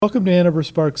Welcome to Ann Arbor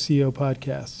Spark CEO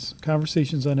Podcasts,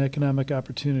 conversations on economic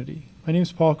opportunity. My name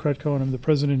is Paul Krutko, and I'm the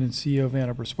president and CEO of Ann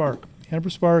Arbor Spark. Ann Arbor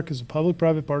Spark is a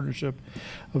public-private partnership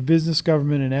of business,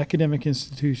 government, and academic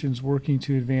institutions working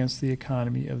to advance the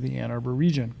economy of the Ann Arbor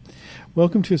region.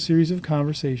 Welcome to a series of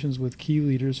conversations with key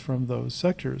leaders from those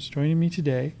sectors. Joining me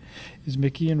today is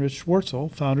Mickey and Rich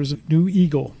Schwartzel, founders of New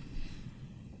Eagle.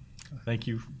 Thank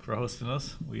you for hosting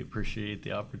us. We appreciate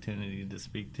the opportunity to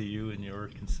speak to you and your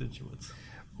constituents.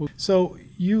 So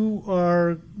you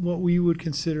are what we would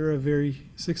consider a very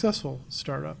successful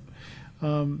startup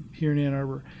here in Ann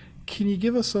Arbor. Can you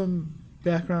give us some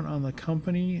background on the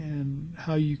company and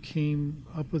how you came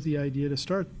up with the idea to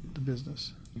start the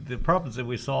business? The problems that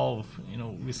we solve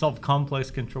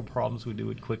complex control problems, we do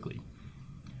it quickly.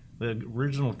 The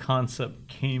original concept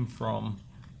came from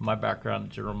my background at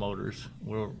General Motors,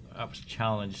 where I was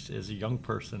challenged as a young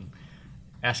person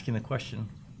asking the question,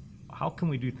 how can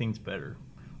we do things better?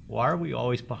 Why are we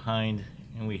always behind?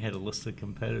 And we had a list of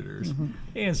competitors. Mm-hmm.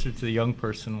 The answer to the young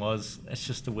person was, that's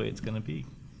just the way it's going to be.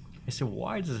 I said,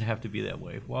 why does it have to be that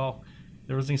way? Well,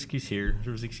 there was an excuse here,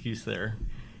 there was an excuse there.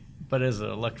 But as an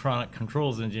electronic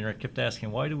controls engineer, I kept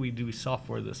asking, why do we do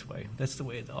software this way? That's the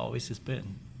way it always has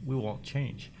been. We won't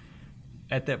change.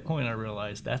 At that point, I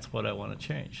realized that's what I want to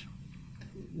change.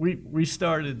 We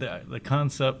started the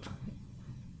concept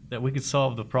that we could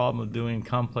solve the problem of doing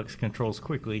complex controls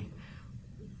quickly,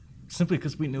 simply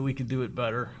because we knew we could do it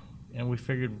better, and we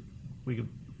figured we'd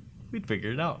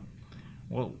figure it out.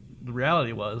 Well, the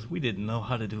reality was we didn't know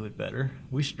how to do it better.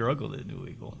 We struggled at New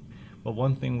Eagle. But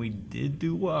one thing we did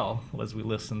do well was we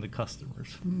listened to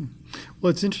customers. Well,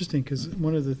 it's interesting because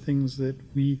one of the things that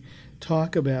we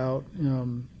talk about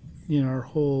in our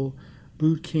whole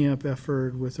boot camp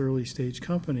effort with early stage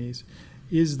companies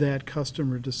is that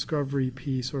customer discovery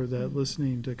piece, or that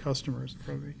listening to customers.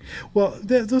 Well,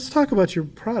 let's talk about your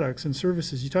products and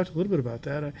services. You talked a little bit about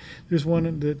that. There's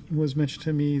one that was mentioned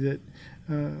to me that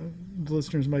the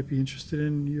listeners might be interested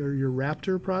in, your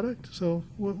Raptor product. So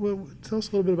tell us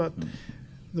a little bit about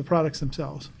the products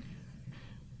themselves.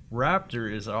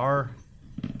 Raptor is our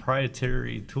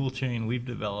proprietary tool chain we've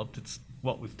developed. It's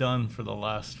what we've done for the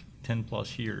last 10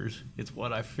 plus years. It's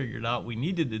what I figured out we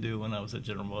needed to do when I was at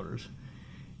General Motors.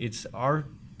 It's our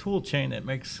tool chain that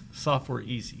makes software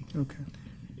easy.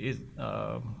 Okay.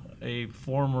 A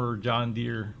former John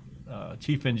Deere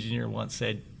chief engineer once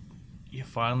said, you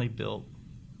finally built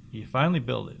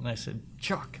it. And I said,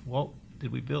 Chuck, what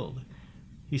did we build?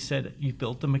 He said, you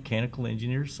built a mechanical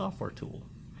engineer software tool.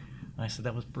 And I said,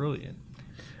 that was brilliant.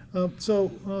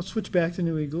 So I'll switch back to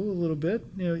New Eagle a little bit.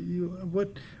 What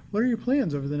are your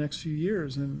plans over the next few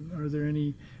years, and are there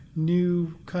any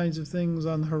new kinds of things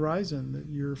on the horizon that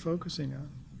you're focusing on?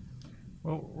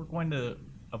 Well, we're going to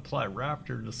apply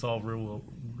Raptor to solve real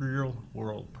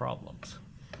world problems.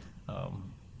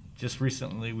 Just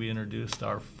recently, we introduced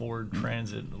our Ford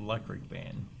Transit electric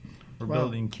van. We're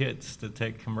building kits to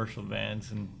take commercial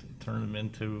vans and turn them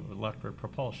into electric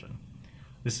propulsion.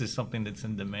 This is something that's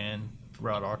in demand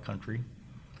throughout our country.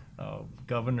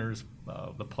 Governors,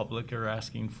 the public are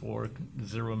asking for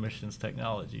zero emissions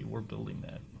technology. We're building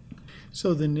that.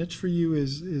 So the niche for you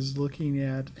is looking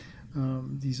at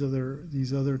these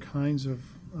other kinds of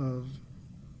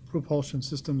propulsion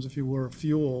systems, if you will, or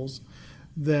fuels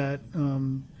that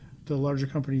the larger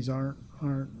companies aren't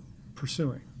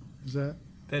pursuing. Is that?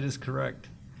 That is correct.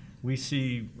 We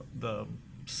see the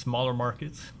smaller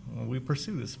markets. We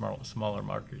pursue the smaller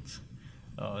markets.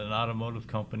 An automotive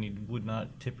company would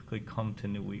not typically come to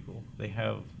New Eagle. They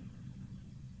have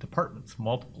departments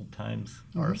multiple times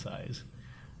our size.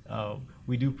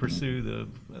 We do pursue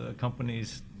the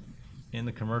companies in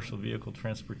the commercial vehicle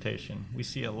transportation. We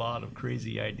see a lot of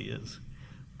crazy ideas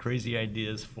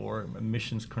for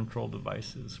emissions control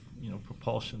devices,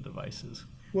 propulsion devices.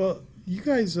 Well, you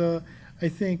guys, I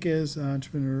think as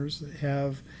entrepreneurs,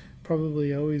 have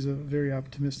probably always a very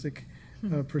optimistic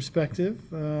perspective,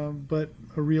 but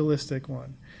a realistic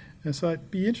one. And so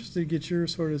I'd be interested to get your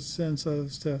sort of sense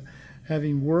as to,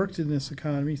 having worked in this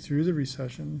economy through the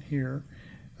recession here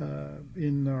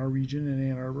in our region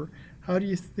in Ann Arbor, how do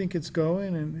you think it's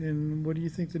going, and what do you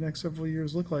think the next several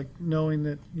years look like, knowing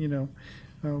that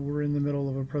we're in the middle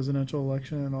of a presidential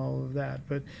election and all of that?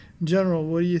 But in general,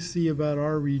 what do you see about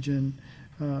our region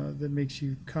that makes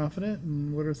you confident,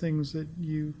 and what are things that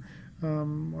you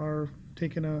are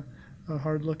taking a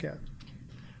hard look at?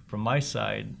 From my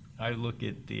side, I look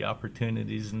at the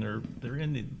opportunities, and they're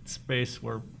in the space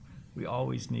where we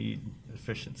always need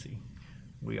efficiency.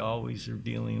 We always are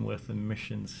dealing with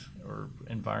emissions or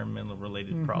environmental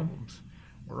related problems.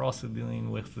 We're also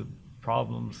dealing with the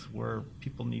problems where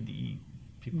people need to eat.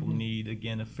 People need,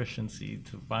 again, efficiency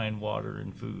to find water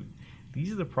and food.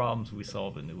 These are the problems we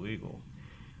solve at New Eagle.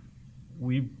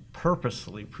 We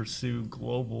purposely pursue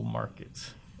global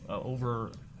markets.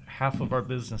 Over half of our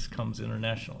business comes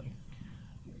internationally.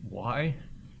 Why?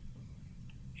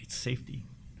 It's safety.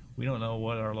 We don't know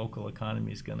what our local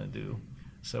economy is going to do.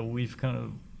 So we've kind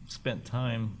of spent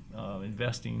time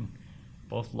investing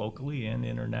both locally and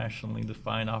internationally to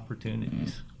find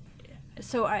opportunities.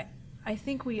 So I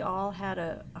think we all had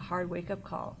a hard wake-up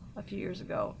call a few years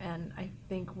ago, and I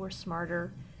think we're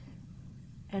smarter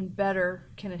and better.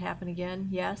 Can it happen again?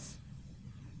 Yes.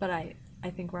 But I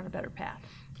think we're on a better path.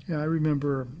 Yeah, I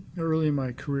remember early in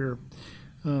my career,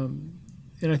 and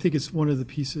I think it's one of the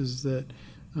pieces that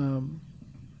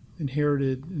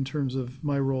inherited in terms of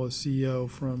my role as CEO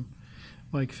from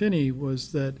Mike Finney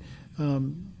was that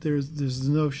there's the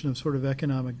notion of sort of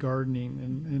economic gardening,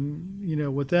 and you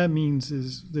know what that means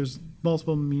is there's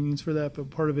multiple meanings for that, but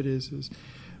part of it is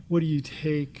what do you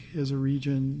take as a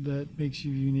region that makes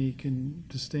you unique and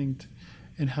distinct,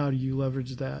 and how do you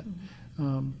leverage that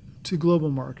to global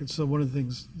markets? So one of the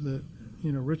things that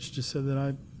Rich just said that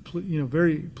I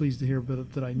very pleased to hear,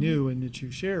 but that I knew and that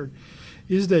you shared,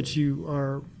 is that you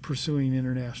are pursuing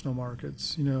international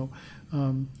markets. The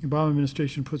Obama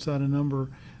administration puts out a number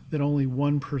that only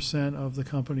 1% of the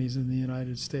companies in the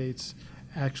United States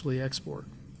actually export.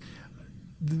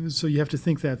 So you have to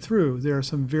think that through. There are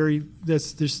some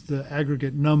that's just the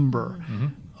aggregate number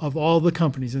of all the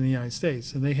companies in the United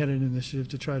States, and they had an initiative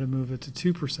to try to move it to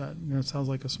 2%. It sounds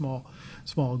like a small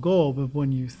goal, but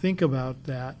when you think about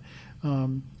that,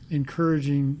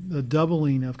 encouraging the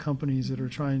doubling of companies that are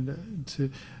trying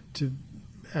to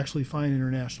actually find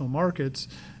international markets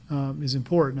is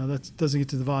important. Now that doesn't get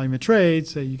to the volume of trade.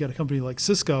 Say you got a company like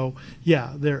Cisco,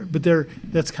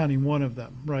 that's counting one of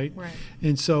them, right? Right.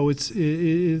 And so it's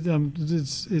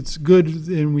good,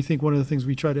 and we think one of the things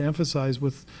we try to emphasize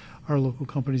with our local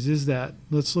companies is that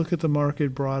let's look at the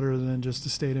market broader than just the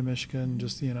state of Michigan,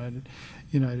 just the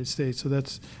United States. So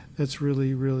that's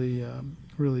really, really,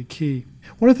 really key.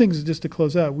 One of the things, just to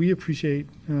close out, we appreciate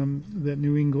that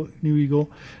New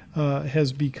Eagle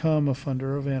has become a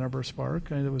funder of Ann Arbor Spark.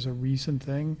 That was a recent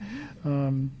thing.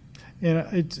 And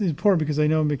it's important because I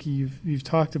know, Mickey, you've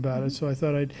talked about it, so I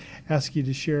thought I'd ask you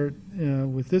to share it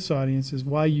with this audience, is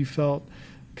why you felt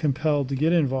compelled to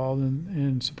get involved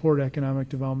and support economic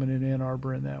development in Ann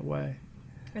Arbor in that way.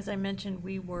 As I mentioned,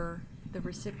 we were the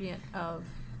recipient of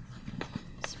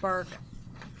Spark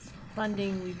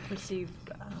funding. We've received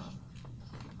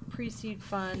pre-seed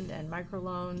fund and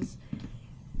microloans.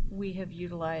 We have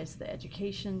utilized the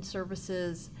education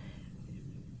services.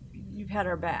 You've had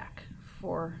our back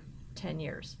for 10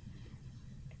 years.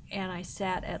 And I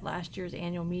sat at last year's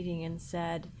annual meeting and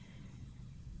said,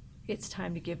 it's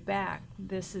time to give back.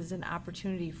 This is an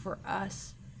opportunity for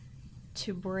us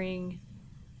to bring,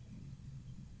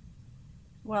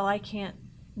 while I can't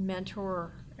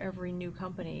mentor every new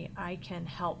company, I can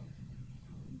help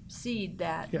seed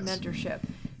that mentorship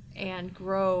and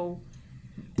grow.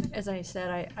 As I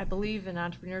said, I believe in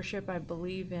entrepreneurship. I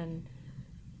believe in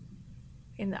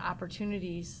the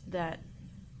opportunities that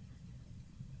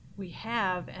we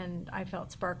have, and I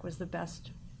felt Spark was the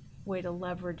best way to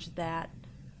leverage that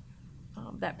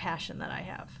passion that I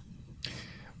have.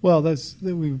 Well,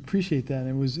 we appreciate that.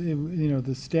 It was,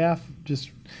 the staff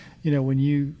just, when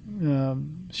you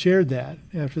shared that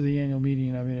after the annual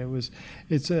meeting. I mean,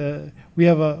 we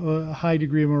have a high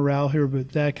degree of morale here, but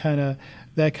that kind of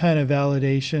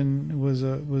validation was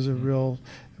a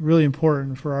really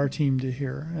important for our team to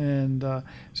hear. And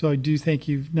so I do thank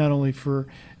you not only for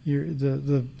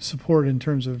the support in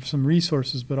terms of some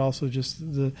resources, but also just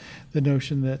the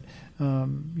notion that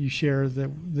you share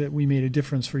that we made a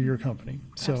difference for your company.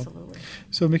 Absolutely.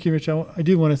 So Mickey and Rich, I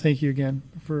do want to thank you again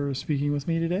for speaking with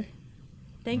me today.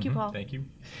 Thank you, Paul. Thank you.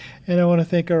 And I want to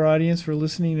thank our audience for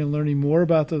listening and learning more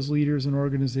about those leaders and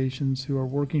organizations who are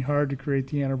working hard to create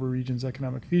the Ann Arbor region's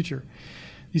economic future.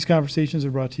 These conversations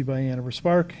are brought to you by Ann Arbor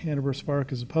Spark. Ann Arbor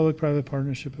Spark is a public-private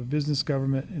partnership of business,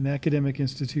 government, and academic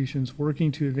institutions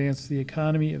working to advance the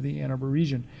economy of the Ann Arbor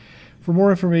region. For more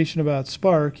information about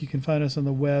Spark, you can find us on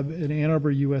the web at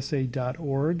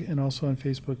annarborusa.org and also on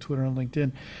Facebook, Twitter, and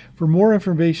LinkedIn. For more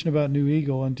information about New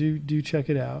Eagle, and do check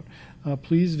it out,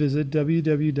 please visit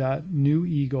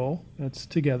www.neweagle, that's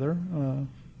together,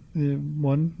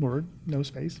 one word, no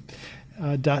space,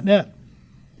 .net.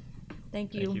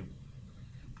 Thank you. Thank you.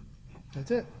 That's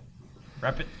it.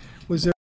 Wrap it. Was there